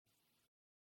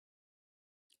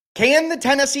Can the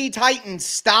Tennessee Titans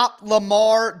stop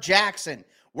Lamar Jackson?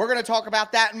 We're going to talk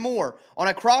about that and more on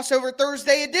a crossover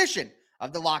Thursday edition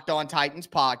of the Locked On Titans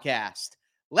podcast.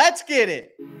 Let's get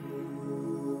it.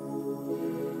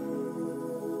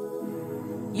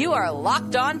 You are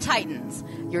Locked On Titans,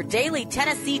 your daily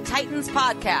Tennessee Titans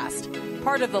podcast,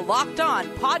 part of the Locked On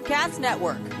Podcast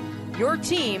Network, your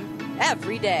team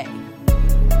every day.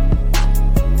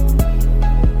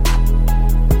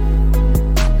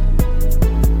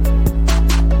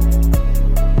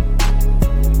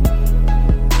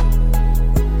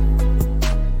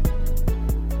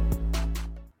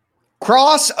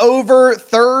 Crossover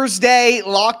Thursday,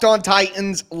 Locked On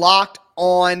Titans, Locked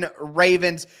On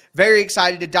Ravens. Very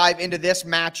excited to dive into this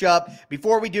matchup.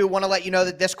 Before we do, want to let you know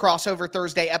that this Crossover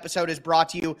Thursday episode is brought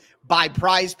to you by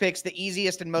Prize Picks, the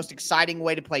easiest and most exciting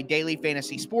way to play daily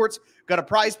fantasy sports. Go to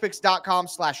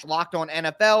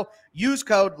prizepicks.com/LockedOnNFL. Use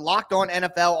code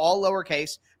LockedOnNFL, all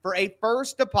lowercase, for a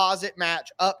first deposit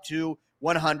match up to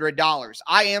 $100.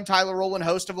 I am Tyler Rowland,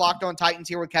 host of Locked On Titans,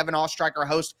 here with Kevin Ostreicher,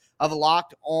 host of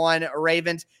Locked On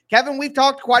Ravens. Kevin, we've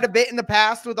talked quite a bit in the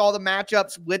past with all the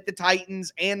matchups with the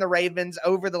Titans and the Ravens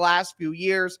over the last few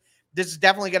years. This is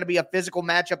definitely going to be a physical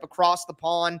matchup across the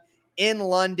pond in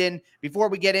London. Before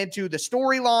we get into the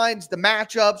storylines, the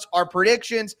matchups, our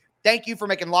predictions, thank you for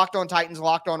making Locked On Titans,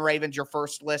 Locked On Ravens your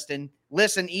first listen.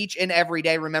 Listen each and every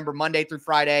day. Remember, Monday through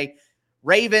Friday,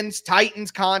 Ravens,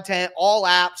 Titans content, all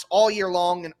apps, all year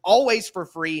long, and always for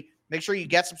free. Make sure you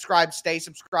get subscribed, stay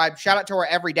subscribed. Shout out to our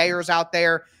everydayers out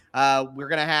there. We're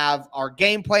going to have our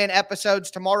game plan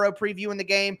episodes tomorrow previewing the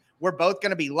game. We're both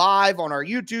going to be live on our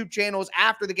YouTube channels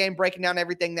after the game, breaking down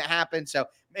everything that happened. So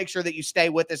make sure that you stay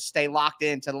with us, stay locked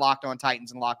into the Locked On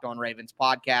Titans and Locked On Ravens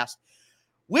podcast.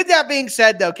 With that being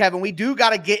said, though, Kevin, we do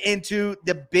got to get into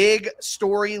the big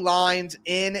storylines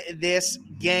in this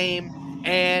game.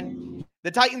 And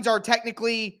the Titans are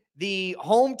technically the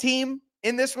home team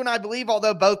in this one, I believe,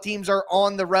 although both teams are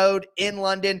on the road in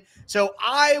London. So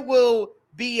I will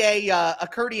be a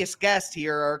courteous guest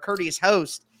here, or a courteous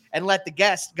host, and let the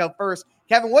guest go first.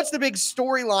 Kevin, what's the big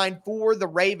storyline for the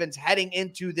Ravens heading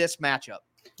into this matchup?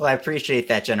 Well, I appreciate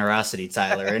that generosity,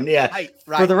 Tyler. And yeah,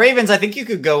 right. For the Ravens, I think you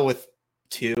could go with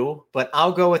two, but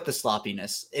I'll go with the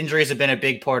sloppiness. Injuries have been a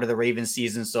big part of the Ravens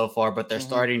season so far, but they're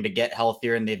starting to get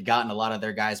healthier and they've gotten a lot of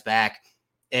their guys back.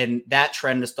 And that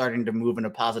trend is starting to move in a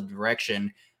positive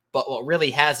direction. But what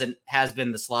really has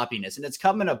been the sloppiness. And it's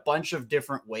come in a bunch of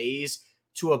different ways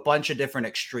to a bunch of different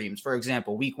extremes. For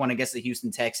example, week 1 against the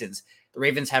Houston Texans, the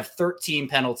Ravens have 13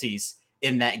 penalties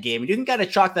in that game. And you can kind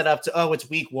of chalk that up to, oh, it's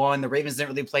week 1. The Ravens didn't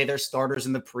really play their starters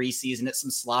in the preseason. It's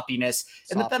some sloppiness.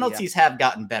 And the penalties have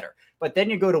gotten better. But then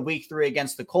you go to week 3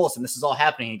 against the Colts, and this is all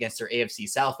happening against their AFC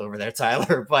South over there,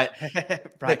 Tyler. But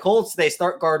The Colts, they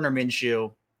start Gardner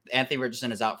Minshew. Anthony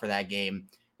Richardson is out for that game.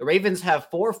 The Ravens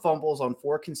have 4 fumbles on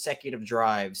 4 consecutive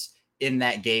drives in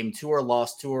that game. 2 are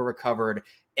lost, 2 are recovered.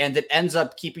 And it ends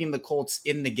up keeping the Colts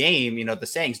in the game. You know, the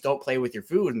sayings, don't play with your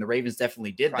food. And the Ravens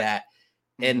definitely did that.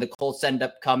 And the Colts end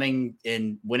up coming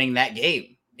and winning that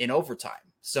game in overtime.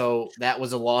 So that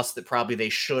was a loss that probably they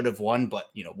should have won, but,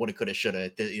 you know, woulda, coulda,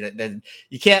 shoulda.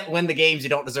 You can't win the games you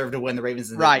don't deserve to win. The Ravens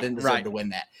didn't deserve to win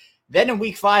that. Then in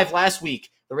week 5 last week,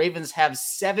 the Ravens have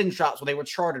 7 drops. Well, they were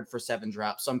charted for 7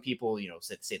 drops. Some people, you know,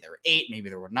 say there were 8, maybe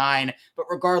there were 9. But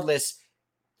regardless,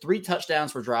 3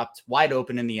 touchdowns were dropped wide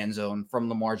open in the end zone from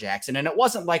Lamar Jackson. And it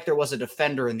wasn't like there was a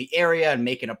defender in the area and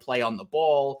making a play on the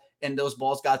ball, and those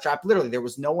balls got dropped. Literally, there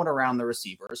was no one around the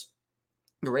receivers.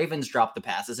 The Ravens dropped the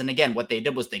passes. And again, what they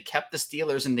did was they kept the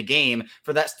Steelers in the game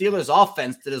for that Steelers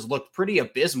offense that has looked pretty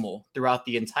abysmal throughout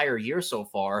the entire year so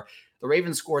far. The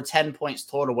Ravens scored 10 points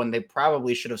total when they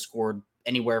probably should have scored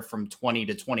anywhere from 20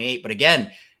 to 28. But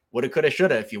again, woulda, coulda,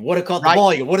 shoulda. If you would have caught the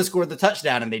ball, you would have scored the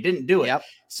touchdown, and they didn't do it.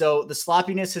 So the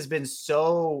sloppiness has been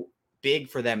so big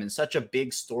for them and such a big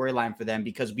storyline for them,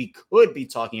 because we could be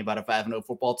talking about a 5-0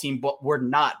 football team, but we're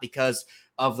not, because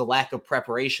of the lack of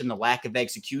preparation, the lack of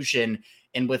execution,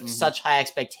 and with such high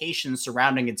expectations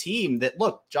surrounding a team that,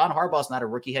 look, John Harbaugh's not a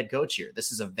rookie head coach here.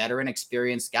 This is a veteran,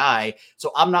 experienced guy.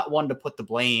 So I'm not one to put the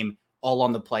blame all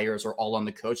on the players or all on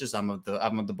the coaches. I'm of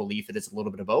the belief that it's a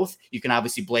little bit of both. You can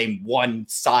obviously blame one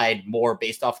side more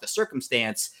based off the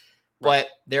circumstance, but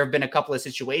there have been a couple of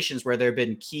situations where there have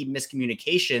been key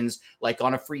miscommunications, like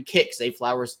on a free kick, Zay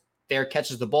Flowers there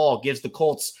catches the ball, gives the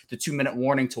Colts the 2-minute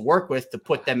warning to work with to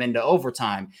put them into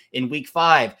overtime. In week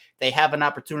 5, they have an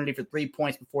opportunity for 3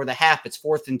 points before the half. It's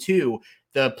 4th and 2.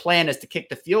 The plan is to kick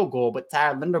the field goal, but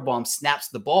Tyler Linderbaum snaps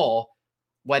the ball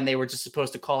when they were just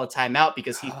supposed to call a timeout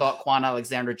because he thought Quan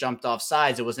Alexander jumped off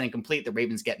sides. It was incomplete. The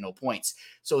Ravens get no points.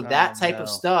 So that type of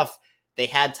stuff, they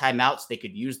had timeouts. They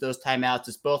could use those timeouts.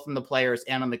 It's both on the players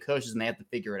and on the coaches, and they have to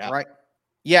figure it out. Right.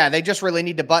 Yeah, they just really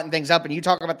need to button things up. And you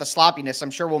talk about the sloppiness. I'm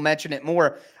sure we'll mention it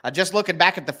more. Just looking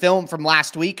back at the film from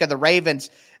last week of the Ravens,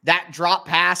 that drop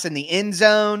pass in the end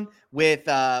zone with,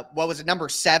 what was it, number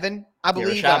 7, I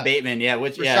believe. Rashad Bateman,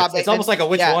 it's almost like a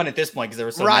which one at this point because there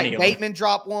were so many of them. Bateman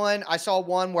dropped one. I saw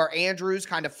one where Andrews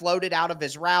kind of floated out of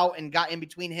his route and got in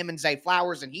between him and Zay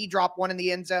Flowers, and he dropped one in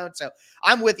the end zone. So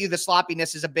I'm with you. The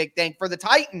sloppiness is a big thing. For the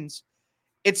Titans,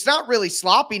 it's not really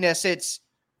sloppiness. It's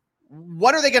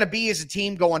what are they going to be as a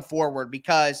team going forward?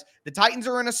 Because the Titans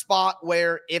are in a spot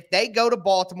where if they go to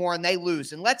Baltimore and they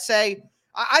lose, and let's say,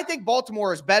 I think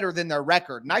Baltimore is better than their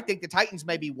record, and I think the Titans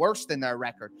may be worse than their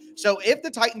record. So if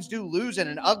the Titans do lose in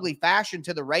an ugly fashion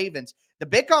to the Ravens, the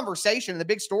big conversation and the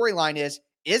big storyline is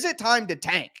it time to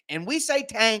tank? And we say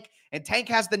tank, and tank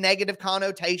has the negative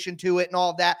connotation to it and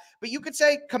all of that, but you could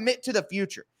say commit to the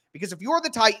future. Because if you're the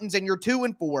Titans and you're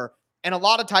 2-4, and a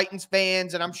lot of Titans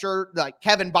fans, and I'm sure like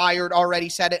Kevin Byard already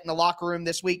said it in the locker room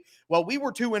this week, well, we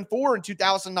were 2-4 in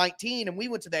 2019, and we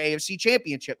went to the AFC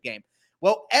Championship game.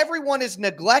 Well, everyone is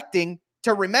neglecting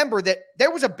to remember that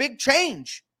there was a big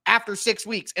change after 6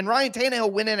 weeks, and Ryan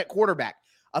Tannehill went in at quarterback.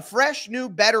 A fresh, new,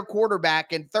 better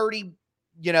quarterback and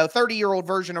 30-year-old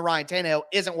version of Ryan Tannehill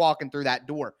isn't walking through that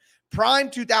door. Prime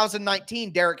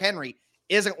 2019 Derrick Henry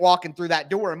isn't walking through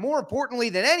that door. And more importantly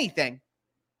than anything,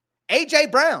 A.J.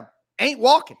 Brown ain't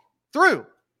walking through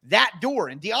that door.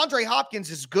 And DeAndre Hopkins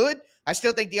is good. I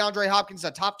still think DeAndre Hopkins is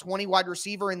a top 20 wide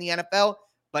receiver in the NFL,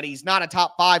 but he's not a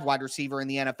top 5 wide receiver in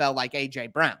the NFL like A.J.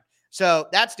 Brown. So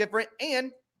that's different.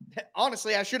 And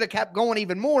honestly, I should have kept going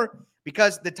even more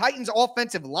because the Titans'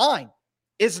 offensive line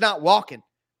is not walking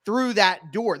through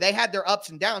that door. They had their ups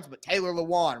and downs, but Taylor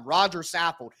Lewan, Roger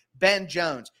Saffold, Ben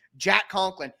Jones, Jack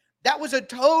Conklin, that was a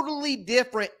totally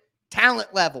different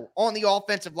talent level on the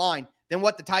offensive line than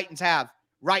what the Titans have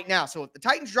right now. So if the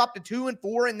Titans drop to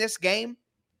 2-4 in this game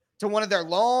to one of their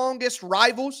longest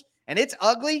rivals, and it's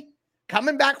ugly,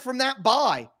 coming back from that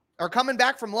bye, or coming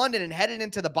back from London and headed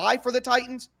into the bye for the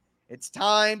Titans, it's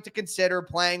time to consider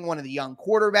playing one of the young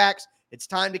quarterbacks. It's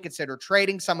time to consider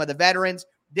trading some of the veterans.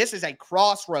 This is a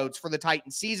crossroads for the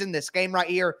Titans season, this game right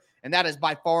here, and that is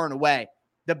by far and away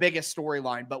the biggest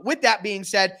storyline. But with that being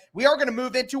said, we are going to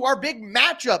move into our big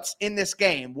matchups in this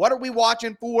game. What are we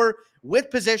watching for with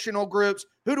positional groups?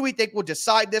 Who do we think will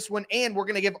decide this one? And we're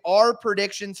going to give our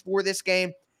predictions for this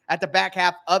game at the back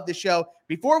half of the show.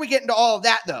 Before we get into all of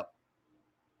that, though,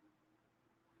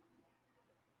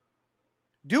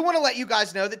 do want to let you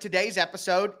guys know that today's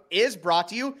episode is brought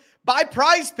to you by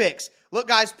Prize Picks. Look,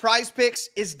 guys, Prize Picks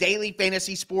is daily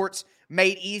fantasy sports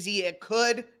made easy. It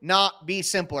could not be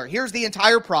simpler. Here's the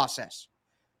entire process.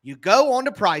 You go on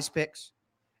to Prize Picks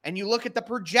and you look at the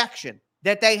projection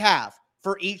that they have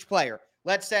for each player.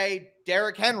 Let's say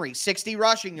Derrick Henry, 60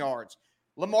 rushing yards.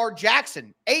 Lamar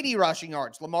Jackson, 80 rushing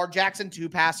yards. Lamar Jackson, 2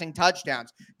 passing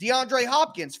touchdowns. DeAndre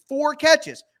Hopkins, 4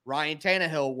 catches. Ryan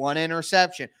Tannehill, 1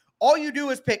 interception. All you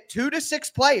do is pick 2 to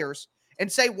 6 players and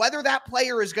say whether that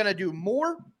player is going to do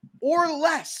more or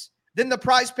less than the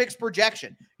Prize Picks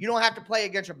projection. You don't have to play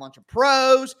against a bunch of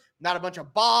pros, not a bunch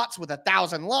of bots with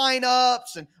 1,000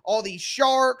 lineups and all these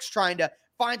sharks trying to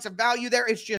find some value there.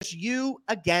 It's just you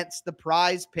against the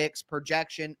Prize Picks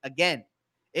projection. Again,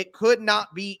 it could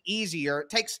not be easier. It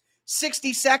takes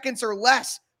 60 seconds or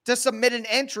less to submit an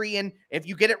entry, and if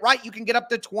you get it right, you can get up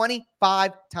to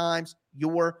 25 times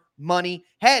your money.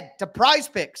 Head to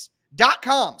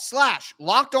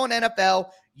prizepicks.com/LockedOnNFL.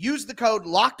 Use the code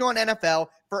LockedOnNFL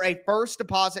for a first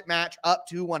deposit match up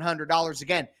to $100.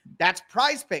 Again, that's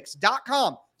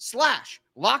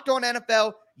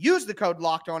prizepicks.com/LockedOnNFL. Use the code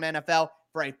LockedOnNFL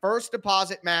for a first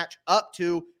deposit match up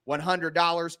to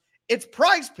 $100. It's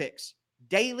Prize Picks,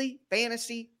 daily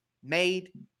fantasy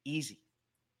made easy.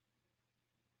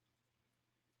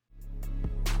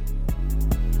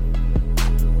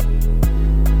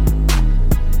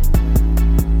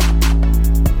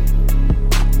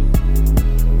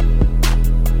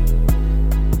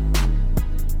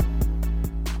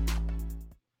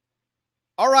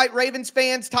 All right, Ravens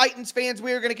fans, Titans fans,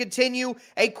 we are going to continue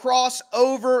a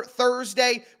crossover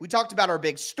Thursday. We talked about our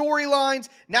big storylines.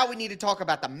 Now we need to talk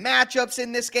about the matchups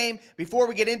in this game. Before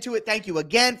we get into it, thank you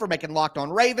again for making Locked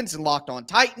On Ravens and Locked On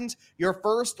Titans your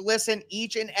first listen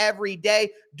each and every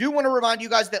day. Do want to remind you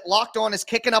guys that Locked On is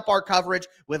kicking up our coverage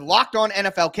with Locked On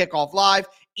NFL Kickoff Live.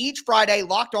 Each Friday,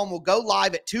 Locked On will go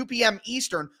live at 2 p.m.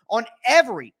 Eastern on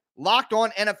every Locked On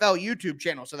NFL YouTube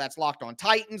channel. So that's Locked On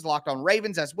Titans, Locked On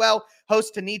Ravens as well.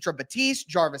 Host Tanitra Batiste,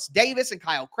 Jarvis Davis, and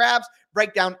Kyle Krabs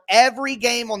break down every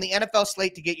game on the NFL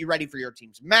slate to get you ready for your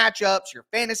team's matchups, your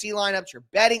fantasy lineups, your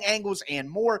betting angles, and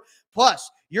more. Plus,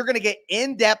 you're going to get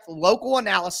in-depth local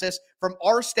analysis from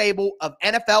our stable of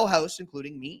NFL hosts,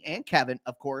 including me and Kevin,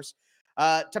 of course,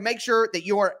 to make sure that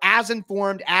you are as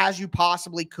informed as you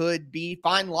possibly could be.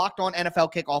 Find Locked On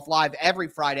NFL Kickoff Live every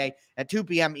Friday at 2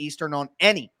 p.m. Eastern on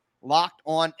any Locked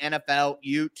On NFL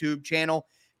YouTube channel.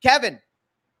 Kevin,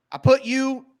 I put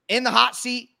you in the hot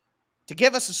seat to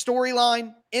give us a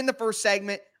storyline in the first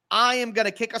segment. I am going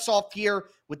to kick us off here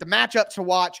with the matchup to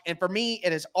watch. And for me,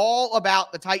 it is all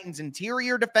about the Titans'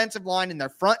 interior defensive line and their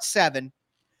front seven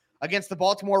against the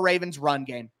Baltimore Ravens run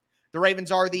game. The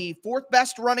Ravens are the fourth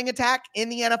best running attack in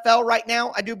the NFL right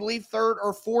now. I do believe third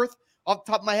or fourth off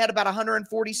the top of my head, about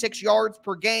 146 yards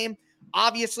per game.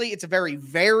 Obviously, it's a very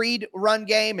varied run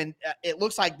game, and it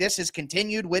looks like this has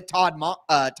continued with Todd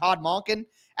Monken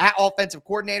at offensive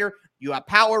coordinator. You have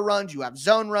power runs, you have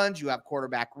zone runs, you have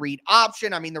quarterback read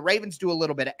option. I mean, the Ravens do a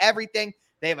little bit of everything.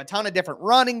 They have a ton of different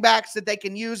running backs that they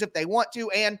can use if they want to,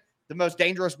 and the most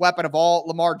dangerous weapon of all,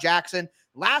 Lamar Jackson.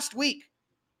 Last week,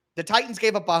 the Titans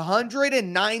gave up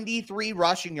 193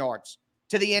 rushing yards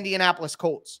to the Indianapolis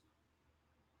Colts.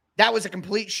 That was a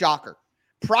complete shocker.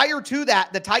 Prior to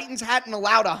that, the Titans hadn't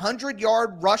allowed a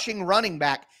 100-yard rushing running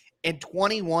back in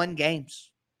 21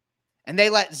 games. And they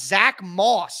let Zach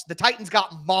Moss, the Titans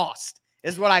got mossed,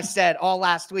 is what I said all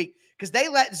last week, because they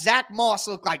let Zach Moss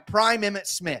look like prime Emmitt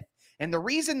Smith. And the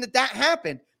reason that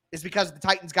happened is because the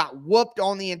Titans got whooped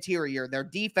on the interior, their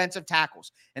defensive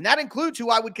tackles. And that includes who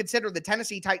I would consider the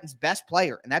Tennessee Titans' best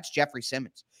player, and that's Jeffrey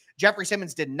Simmons. Jeffrey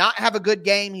Simmons did not have a good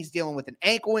game. He's dealing with an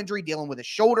ankle injury, dealing with a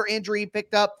shoulder injury he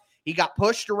picked up. He got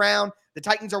pushed around. The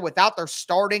Titans are without their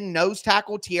starting nose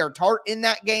tackle, Tier Tart, in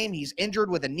that game. He's injured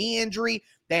with a knee injury.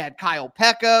 They had Kyle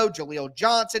Pecco, Jaleel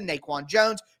Johnson, Naquan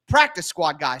Jones, practice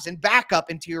squad guys, and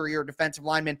backup interior defensive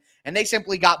linemen, and they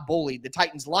simply got bullied. The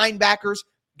Titans linebackers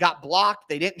got blocked.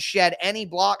 They didn't shed any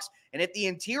blocks. And if the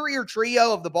interior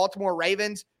trio of the Baltimore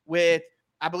Ravens with,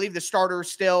 I believe the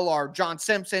starters still are John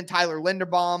Simpson, Tyler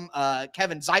Linderbaum,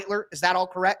 Kevin Zeitler. Is that all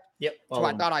correct? Yep. So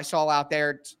I thought I saw out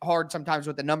there. It's hard sometimes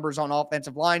with the numbers on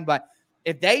offensive line, but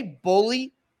if they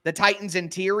bully the Titans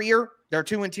interior, their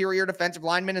two interior defensive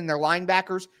linemen and their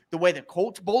linebackers, the way the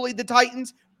Colts bullied the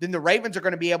Titans, then the Ravens are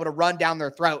going to be able to run down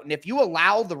their throat. And if you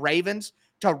allow the Ravens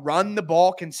to run the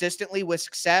ball consistently with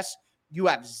success, you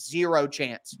have zero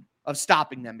chance of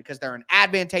stopping them because they're in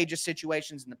advantageous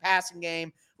situations in the passing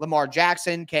game. Lamar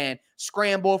Jackson can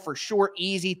scramble for short,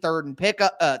 easy third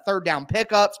down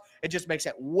pickups. It just makes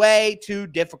it way too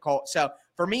difficult. So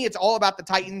for me, it's all about the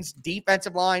Titans'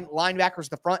 defensive line, linebackers,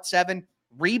 the front seven,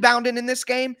 rebounding in this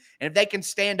game. And if they can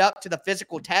stand up to the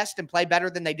physical test and play better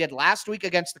than they did last week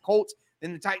against the Colts,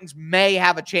 then the Titans may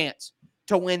have a chance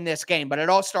to win this game. But it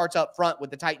all starts up front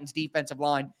with the Titans' defensive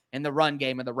line and the run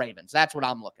game of the Ravens. That's what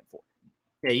I'm looking for.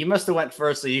 Yeah, you must have went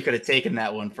first, so you could have taken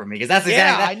that one from me, because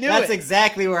that's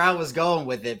exactly where I was going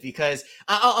with it. Because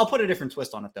I'll put a different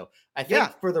twist on it, though. I think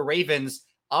for the Ravens,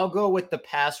 I'll go with the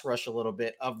pass rush a little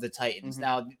bit of the Titans. Mm-hmm.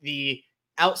 Now, the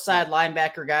outside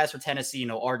linebacker guys for Tennessee,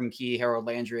 Arden Key, Harold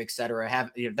Landry, etc.,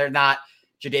 they're not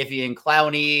Jadeveon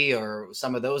Clowney or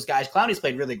some of those guys. Clowney's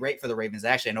played really great for the Ravens.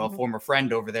 Actually, I know a former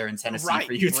friend over there in Tennessee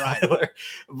for you, Tyler.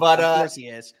 But of course he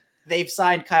is. They've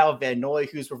signed Kyle Van Noy,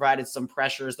 who's provided some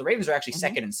pressures. The Ravens are actually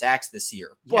second in sacks this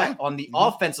year. But on the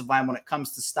offensive line, when it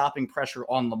comes to stopping pressure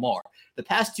on Lamar, the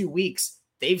past 2 weeks,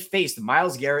 they've faced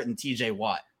Myles Garrett and TJ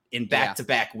Watt in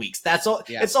back-to-back weeks. That's all.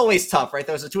 Yeah. It's always tough, right?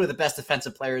 Those are two of the best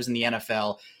defensive players in the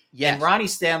NFL. Yes. And Ronnie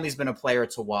Stanley's been a player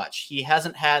to watch. He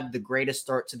hasn't had the greatest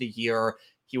start to the year.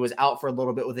 He was out for a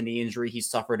little bit with a knee injury he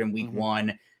suffered in week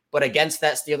 1. But against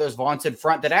that Steelers vaunted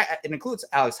front, it includes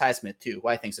Alex Highsmith, too, who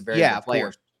I think is a very good player.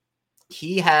 Course.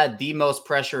 He had the most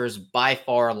pressures by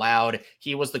far allowed.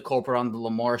 He was the culprit on the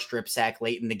Lamar strip sack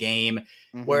late in the game.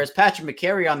 Whereas Patrick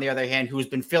McCary, on the other hand, who's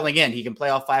been filling in, he can play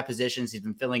all 5 positions. He's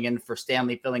been filling in for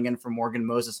Stanley, filling in for Morgan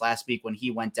Moses last week when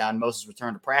he went down. Moses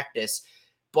returned to practice.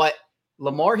 But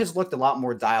Lamar has looked a lot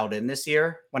more dialed in this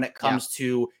year when it comes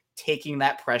to taking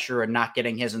that pressure and not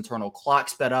getting his internal clock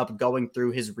sped up, going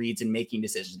through his reads and making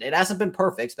decisions. It hasn't been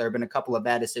perfect. There have been a couple of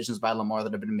bad decisions by Lamar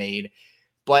that have been made.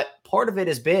 But part of it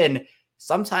has been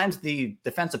sometimes the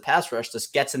defensive pass rush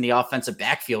just gets in the offensive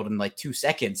backfield in like 2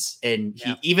 seconds. And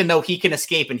even though he can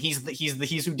escape and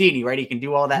he's Houdini, right? He can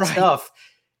do all that stuff.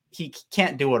 He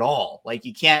can't do it all. Like,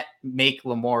 you can't make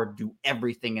Lamar do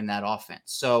everything in that offense.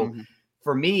 So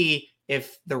for me,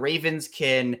 if the Ravens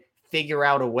can figure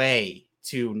out a way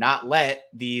to not let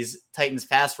these Titans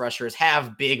pass rushers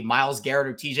have big Myles Garrett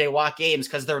or TJ Watt games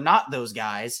because they're not those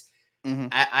guys. Mm-hmm.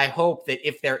 I hope that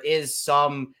if there is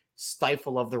some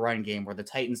stifle of the run game where the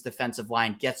Titans defensive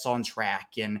line gets on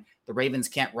track and the Ravens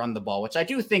can't run the ball, which I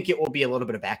do think it will be a little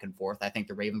bit of back and forth. I think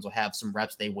the Ravens will have some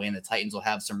reps they win. The Titans will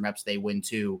have some reps they win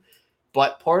too.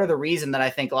 But part of the reason that I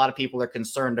think a lot of people are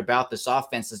concerned about this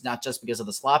offense is not just because of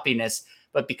the sloppiness,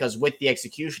 but because with the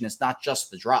execution, it's not just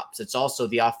the drops. It's also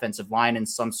the offensive line in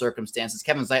some circumstances.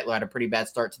 Kevin Zeitler had a pretty bad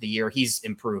start to the year. He's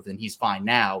improved and he's fine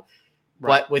now.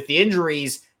 Right. But with the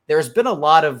injuries, there's been a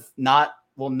lot of not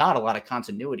a lot of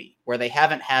continuity where they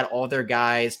haven't had all their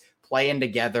guys playing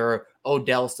together.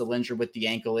 Odell's still injured with the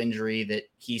ankle injury that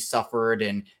he suffered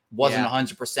and wasn't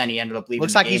 100%. He ended up leaving.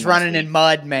 Looks like he's running in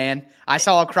mud, man. I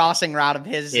saw a crossing route of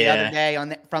his the other day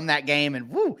from that game, and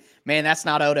whoo, man, that's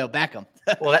not Odell Beckham.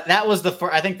 Well, that was the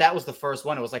first. I think that was the first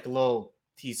one. It was like a little.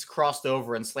 He's crossed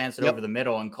over and slanted over the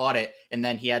middle and caught it, and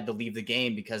then he had to leave the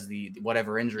game because the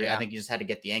whatever injury. I think he just had to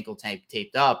get the ankle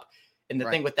taped up. And the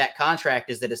thing with that contract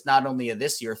is that it's not only a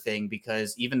this year thing,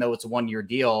 because even though it's a 1-year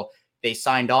deal, they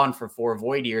signed on for 4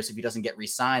 void years. If he doesn't get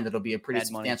re-signed, it'll be a pretty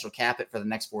substantial cap it for the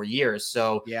next 4 years.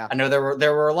 So I know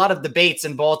there were a lot of debates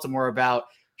in Baltimore about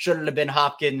should it have been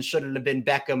Hopkins, should it have been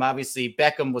Beckham. Obviously,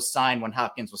 Beckham was signed when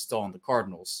Hopkins was still on the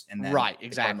Cardinals, and then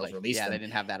exactly. They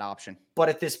didn't have that option. But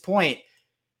at this point,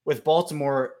 with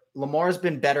Baltimore, Lamar's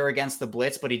been better against the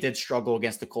blitz, but he did struggle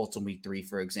against the Colts in week 3,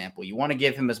 for example. You want to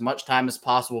give him as much time as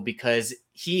possible because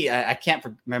I can't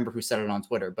remember who said it on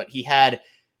Twitter, but he had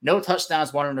no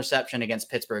touchdowns, 1 interception against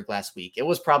Pittsburgh last week. It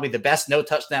was probably the best no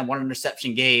touchdown, 1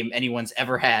 interception game anyone's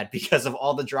ever had because of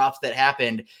all the drops that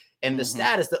happened. And the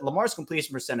stat is that Lamar's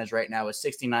completion percentage right now is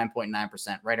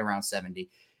 69.9%, right around 70.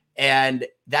 And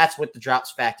that's what the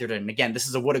drops factored in. Again, this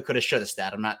is a woulda, coulda, shoulda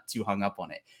stat. I'm not too hung up on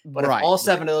it. But if all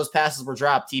 7 of those passes were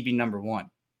dropped, he'd be number 1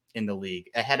 in the league,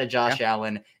 ahead of Josh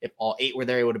Allen. If all 8 were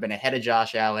there, he would have been ahead of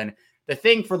Josh Allen. The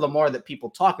thing for Lamar that people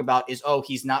talk about is,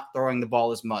 he's not throwing the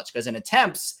ball as much. Because in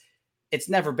attempts, it's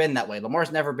never been that way.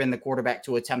 Lamar's never been the quarterback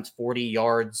to attempt 40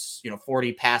 yards,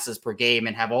 40 passes per game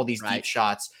and have all these deep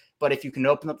shots. But if you can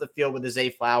open up the field with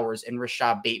Zay Flowers and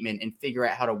Rashad Bateman and figure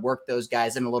out how to work those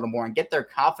guys in a little more and get their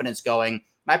confidence going.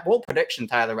 My bold prediction,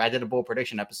 Tyler, I did a bold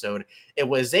prediction episode. It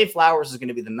was Zay Flowers is going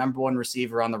to be the number 1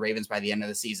 receiver on the Ravens by the end of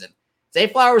the season. Zay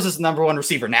Flowers is the number 1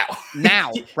 receiver now.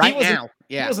 Now. He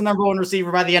was the number 1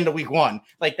 receiver by the end of week 1.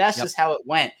 Like, that's just how it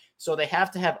went. So they have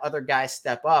to have other guys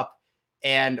step up.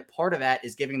 And part of that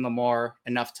is giving Lamar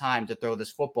enough time to throw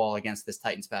this football against this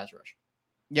Titans pass rush.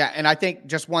 Yeah, and I think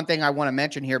just one thing I want to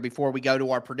mention here before we go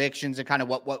to our predictions and kind of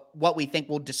what we think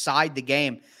will decide the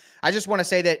game. I just want to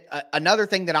say that another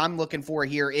thing that I'm looking for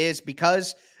here is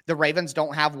because the Ravens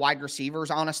don't have wide receivers,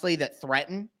 honestly, that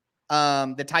threaten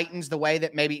the Titans the way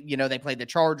that maybe, they played the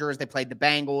Chargers, they played the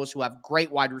Bengals, who have great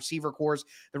wide receiver cores.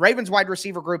 The Ravens wide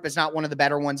receiver group is not one of the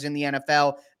better ones in the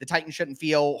NFL. The Titans shouldn't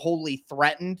feel wholly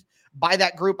threatened by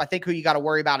that group. I think who you got to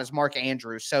worry about is Mark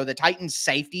Andrews. So the Titans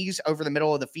safeties over the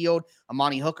middle of the field,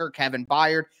 Amani Hooker, Kevin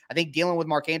Byard, I think dealing with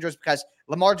Mark Andrews because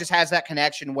Lamar just has that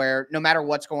connection where no matter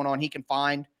what's going on, he can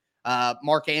find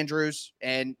Mark Andrews,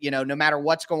 and no matter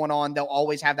what's going on, they'll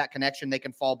always have that connection they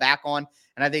can fall back on.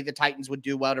 And I think the Titans would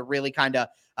do well to really kind of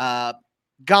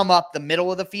gum up the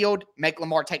middle of the field, make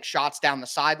Lamar take shots down the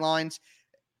sidelines.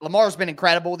 Lamar's been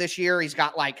incredible this year. He's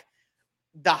got like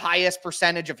the highest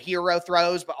percentage of hero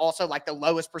throws, but also like the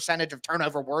lowest percentage of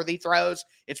turnover worthy throws.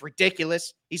 It's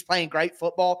ridiculous. He's playing great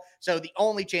football. So the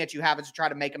only chance you have is to try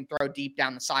to make him throw deep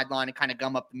down the sideline and kind of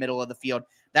gum up the middle of the field.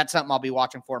 That's something I'll be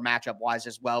watching for matchup wise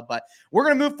as well. But we're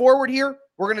going to move forward here.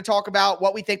 We're going to talk about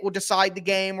what we think will decide the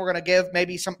game. We're going to give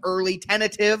maybe some early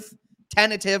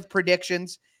tentative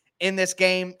predictions in this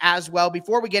game as well.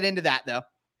 Before we get into that though,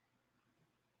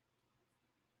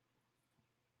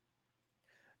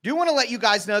 do want to let you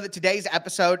guys know that today's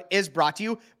episode is brought to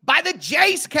you by the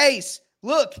Jace Case.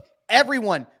 Look,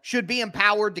 everyone should be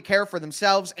empowered to care for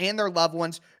themselves and their loved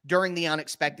ones during the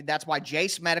unexpected. That's why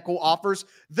Jace Medical offers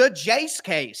the Jace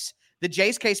Case. The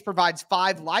Jace Case provides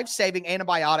 5 life-saving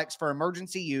antibiotics for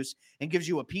emergency use and gives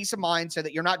you a peace of mind so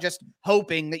that you're not just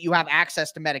hoping that you have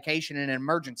access to medication in an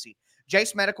emergency.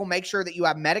 Jace Medical makes sure that you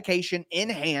have medication in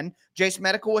hand. Jace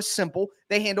Medical is simple.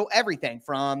 They handle everything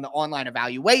from the online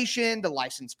evaluation to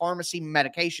licensed pharmacy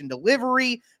medication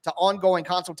delivery to ongoing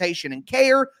consultation and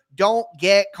care. Don't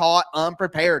get caught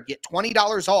unprepared. Get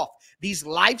 $20 off these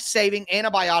life-saving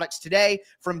antibiotics today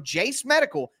from Jace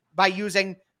Medical by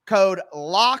using code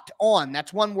LOCKED ON.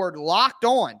 That's one word, LOCKED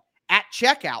ON, at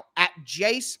checkout at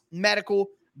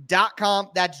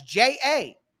jacemedical.com. That's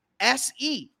JASE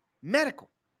medical.com.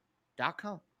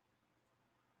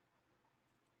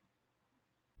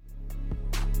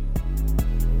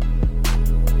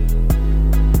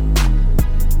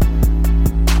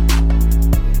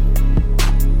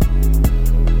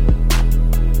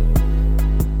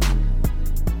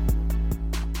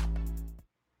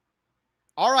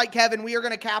 All right, Kevin, we are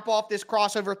going to cap off this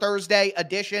crossover Thursday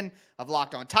edition of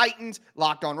Locked On Titans,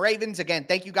 Locked On Ravens. Again,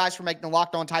 thank you guys for making the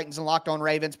Locked On Titans and Locked On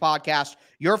Ravens podcast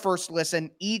your first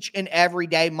listen each and every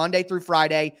day, Monday through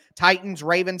Friday. Titans,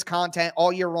 Ravens content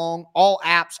all year long, all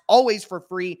apps, always for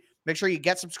free. Make sure you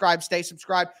get subscribed, stay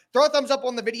subscribed. Throw a thumbs up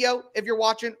on the video if you're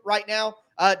watching right now.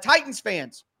 Titans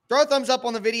fans, throw a thumbs up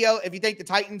on the video if you think the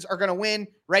Titans are going to win.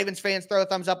 Ravens fans, throw a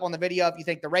thumbs up on the video if you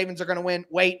think the Ravens are going to win.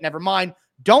 Wait, never mind.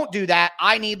 Don't do that.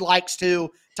 I need likes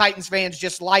too. Titans fans,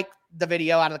 just like the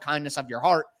video out of the kindness of your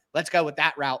heart. Let's go with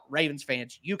that route. Ravens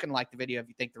fans, you can like the video if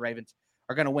you think the Ravens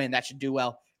are going to win. That should do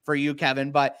well for you,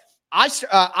 Kevin. But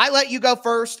I let you go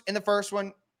first in the first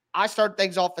one. I start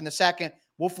things off in the second.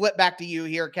 We'll flip back to you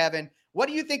here, Kevin. What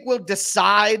do you think will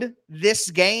decide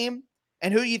this game,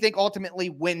 and who do you think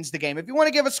ultimately wins the game? If you want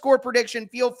to give a score prediction,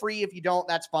 feel free. If you don't,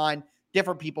 that's fine.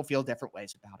 Different people feel different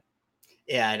ways about it.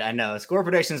 Yeah, I know. Score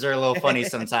predictions are a little funny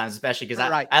sometimes, especially because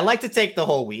Right. I like to take the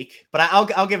whole week, but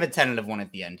I'll give a tentative one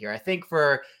at the end here. I think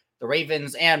for the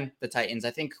Ravens and the Titans,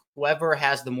 I think whoever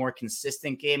has the more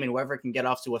consistent game and whoever can get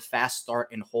off to a fast start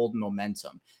and hold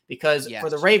momentum. Because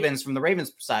for the Ravens, from the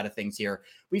Ravens side of things here,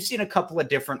 we've seen a couple of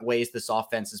different ways this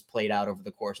offense has played out over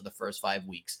the course of the first 5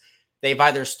 weeks. They've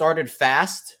either started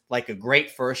fast, like a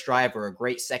great first drive or a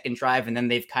great second drive, and then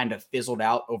they've kind of fizzled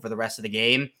out over the rest of the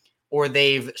game, or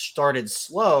they've started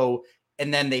slow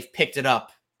and then they've picked it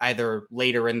up either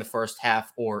later in the first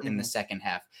half or in the second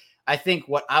half. I think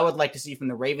what I would like to see from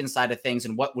the Ravens side of things,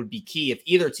 and what would be key if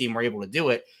either team were able to do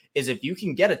it, is if you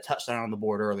can get a touchdown on the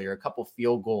board earlier, a couple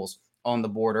field goals on the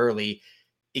board early,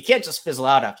 you can't just fizzle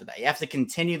out after that. You have to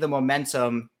continue the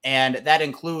momentum, and that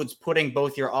includes putting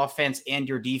both your offense and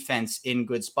your defense in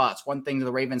good spots. One thing the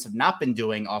Ravens have not been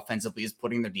doing offensively is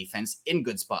putting their defense in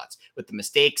good spots with the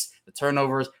mistakes, the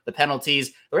turnovers, the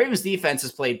penalties. The Ravens defense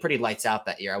has played pretty lights out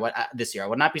this year. I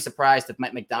would not be surprised if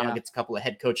Mike McDonald gets a couple of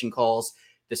head coaching calls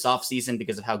this offseason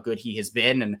because of how good he has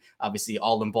been. And obviously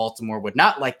all in Baltimore would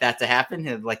not like that to happen.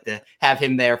 He'd like to have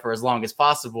him there for as long as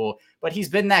possible. But he's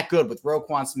been that good with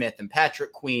Roquan Smith and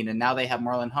Patrick Queen. And now they have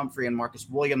Marlon Humphrey and Marcus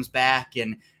Williams back.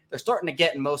 And they're starting to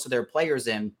get most of their players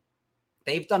in.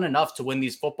 They've done enough to win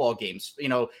these football games.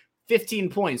 15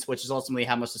 points, which is ultimately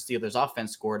how much the Steelers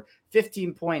offense scored.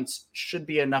 15 points should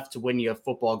be enough to win you a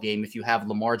football game if you have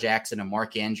Lamar Jackson and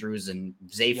Mark Andrews and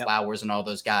Zay Flowers and all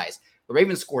those guys. The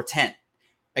Ravens score 10.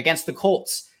 Against the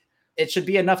Colts, it should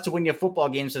be enough to win you football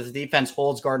games if the defense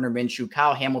holds Gardner Minshew.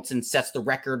 Kyle Hamilton sets the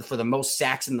record for the most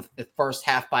sacks in the first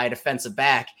half by a defensive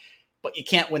back, but you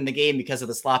can't win the game because of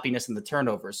the sloppiness and the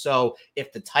turnovers. So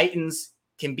if the Titans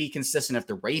can be consistent, if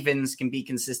the Ravens can be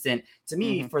consistent, to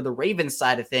me, for the Ravens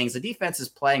side of things, the defense is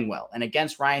playing well. And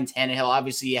against Ryan Tannehill,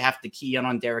 obviously you have to key in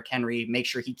on Derrick Henry, make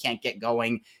sure he can't get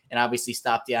going, and obviously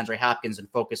stop DeAndre Hopkins and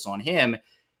focus on him.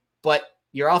 But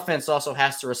your offense also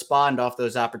has to respond off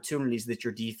those opportunities that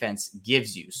your defense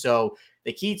gives you. So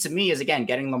the key to me is, again,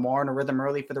 getting Lamar in a rhythm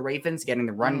early for the Ravens, getting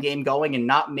the run game going, and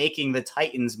not making the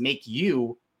Titans make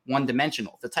you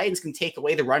one-dimensional. The Titans can take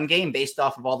away the run game based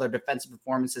off of all their defensive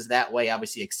performances that way,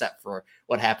 obviously, except for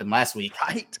what happened last week.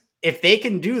 Right. If they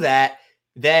can do that,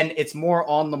 then it's more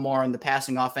on Lamar and the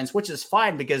passing offense, which is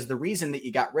fine because the reason that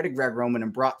you got rid of Greg Roman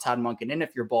and brought Todd Monken in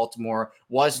if you're Baltimore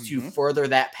was to further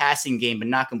that passing game and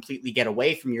not completely get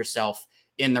away from yourself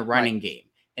in the running game.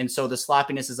 And so the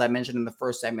sloppiness, as I mentioned in the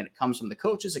first segment, it comes from the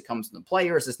coaches, it comes from the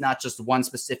players. It's not just one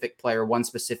specific player, one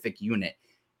specific unit,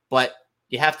 but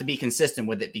you have to be consistent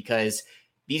with it because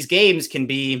these games can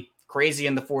be crazy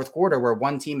in the fourth quarter where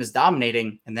one team is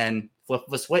dominating and then flip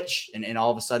of a switch and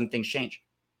all of a sudden things change.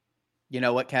 You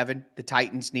know what, Kevin? The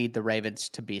Titans need the Ravens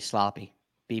to be sloppy,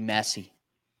 be messy.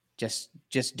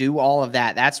 Just do all of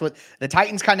that. That's what the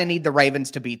Titans kind of need the Ravens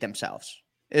to beat themselves,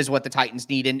 is what the Titans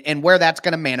need. And where that's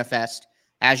going to manifest,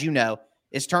 as you know,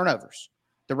 is turnovers.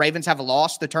 The Ravens have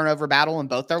lost the turnover battle in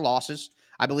both their losses.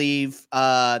 I believe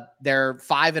they're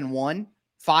 5-1,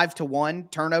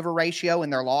 5-1 turnover ratio in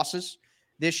their losses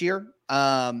this year.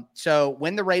 So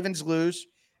when the Ravens lose,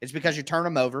 it's because you turn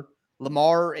them over.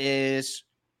 Lamar is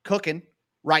cooking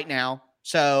right now.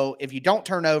 So if you don't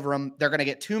turn over them, they're going to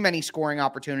get too many scoring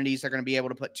opportunities. They're going to be able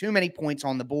to put too many points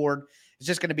on the board. It's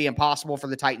just going to be impossible for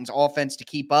the Titans offense to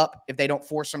keep up if they don't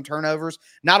force some turnovers.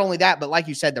 Not only that, but like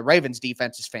you said, the Ravens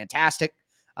defense is fantastic.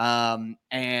 And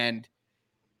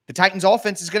the Titans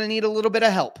offense is going to need a little bit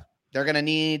of help. They're going to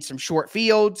need some short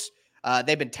fields.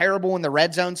 They've been terrible in the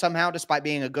red zone somehow, despite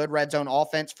being a good red zone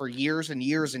offense for years and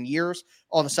years and years.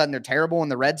 All of a sudden, they're terrible in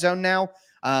the red zone now.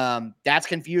 That's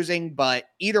confusing, but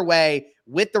either way,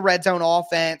 with the red zone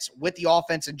offense, with the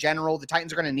offense in general, the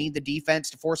Titans are going to need the defense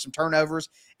to force some turnovers.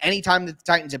 Anytime that the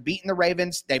Titans have beaten the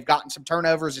Ravens, they've gotten some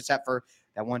turnovers, except for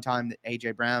that one time that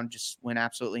A.J. Brown just went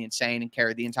absolutely insane and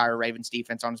carried the entire Ravens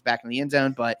defense on his back in the end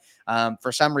zone. But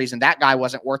for some reason, that guy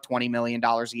wasn't worth $20 million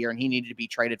a year, and he needed to be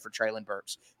traded for Treylon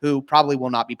Burks, who probably will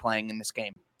not be playing in this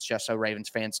game. It's just so Ravens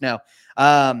fans know.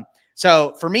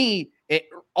 So for me,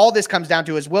 all this comes down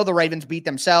to is, will the Ravens beat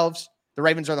themselves? The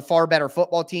Ravens are the far better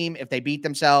football team. If they beat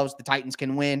themselves, the Titans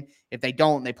can win. If they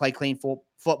don't, they play clean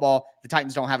football. The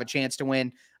Titans don't have a chance to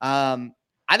win.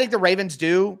 I think the Ravens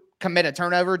do commit a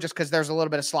turnover just because there's a little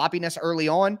bit of sloppiness early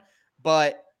on,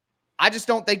 but I just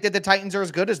don't think that the Titans are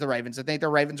as good as the Ravens. I think the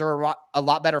Ravens are a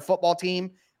lot better football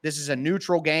team. This is a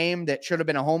neutral game that should have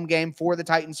been a home game for the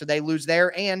Titans, so they lose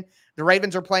there. And the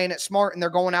Ravens are playing it smart, and they're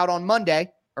going out on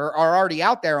Monday, or are already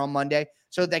out there on Monday,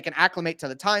 so they can acclimate to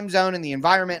the time zone and the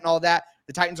environment and all that.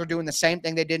 The Titans are doing the same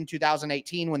thing they did in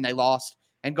 2018 when they lost,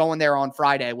 and going there on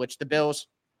Friday, which the Bills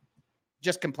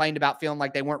just complained about feeling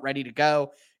like they weren't ready to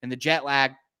go and the jet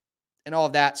lag and all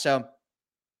of that. So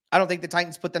I don't think the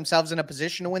Titans put themselves in a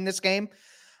position to win this game.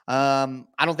 I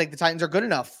don't think the Titans are good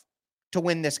enough to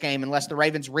win this game unless the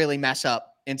Ravens really mess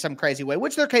up in some crazy way,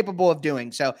 which they're capable of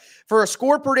doing. So for a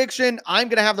score prediction, I'm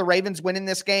going to have the Ravens winning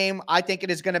this game. I think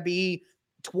it is going to be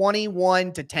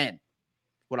 21-10.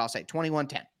 What I'll say,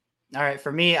 21-10. All right,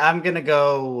 for me, I'm going to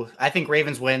go, I think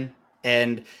Ravens win.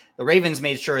 And the Ravens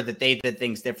made sure that they did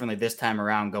things differently this time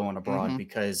around going abroad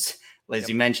because, as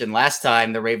you mentioned last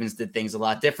time, the Ravens did things a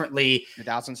lot differently.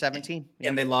 2017.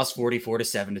 And they lost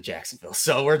 44-7 to Jacksonville.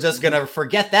 So we're just going to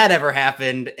forget that ever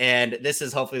happened. And this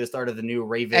is hopefully the start of the new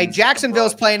Ravens. Hey,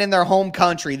 Jacksonville's playing in their home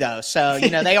country, though. So,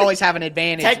 they always have an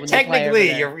advantage. When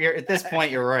technically, you're at this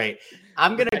point, you're right.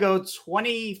 I'm going to go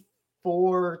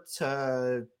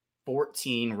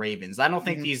 24-14 Ravens. I don't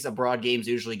think these abroad games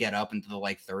usually get up into the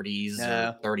 30s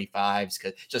or 35s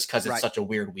because it's such a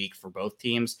weird week for both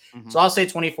teams. So I'll say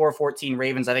 24-14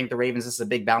 Ravens. I think the Ravens, this is a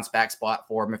big bounce back spot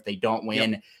for them. If they don't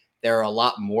win, there are a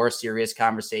lot more serious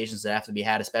conversations that have to be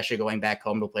had, especially going back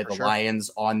home to play the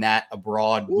Lions on that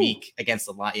abroad week against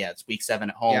the Lions. Yeah, it's week 7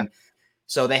 at home. Yeah.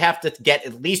 So they have to get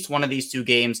at least one of these two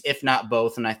games, if not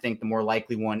both. And I think the more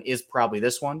likely one is probably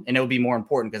this one. And it would be more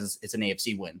important because it's an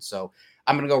AFC win. So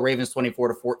I'm going to go Ravens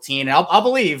 24-14. And I'll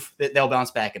believe that they'll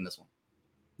bounce back in this one.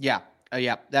 Yeah.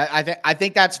 I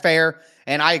think that's fair.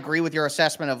 And I agree with your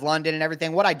assessment of London and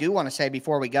everything. What I do want to say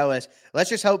before we go is let's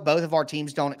just hope both of our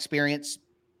teams don't experience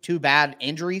too bad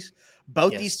injuries.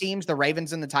 Both these teams, the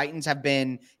Ravens and the Titans, have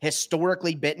been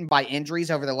historically bitten by injuries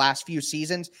over the last few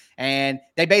seasons. And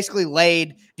they basically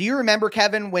laid, do you remember,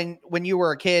 Kevin, when you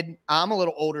were a kid? I'm a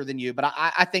little older than you, but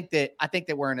I think that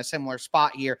we're in a similar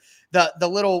spot here. The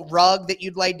little rug that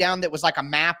you'd laid down that was like a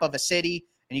map of a city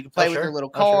and you could play with your little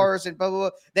cars and blah, blah,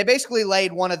 blah. They basically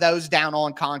laid one of those down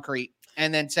on concrete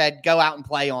and then said, go out and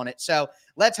play on it. So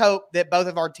let's hope that both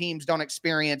of our teams don't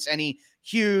experience any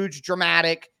huge,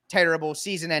 dramatic, terrible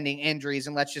season-ending injuries,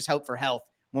 and let's just hope for health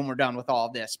when we're done with all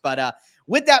of this. But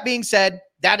with that being said,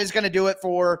 that is going to do it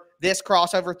for this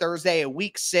Crossover Thursday, a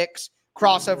Week 6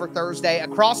 Crossover Thursday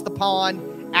across the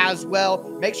pond as well.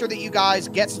 Make sure that you guys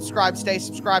get subscribed, stay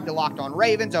subscribed to Locked On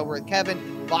Ravens over with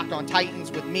Kevin, Locked On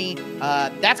Titans with me.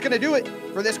 That's going to do it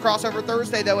for this Crossover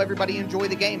Thursday, though. Everybody enjoy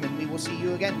the game, and we will see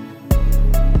you again.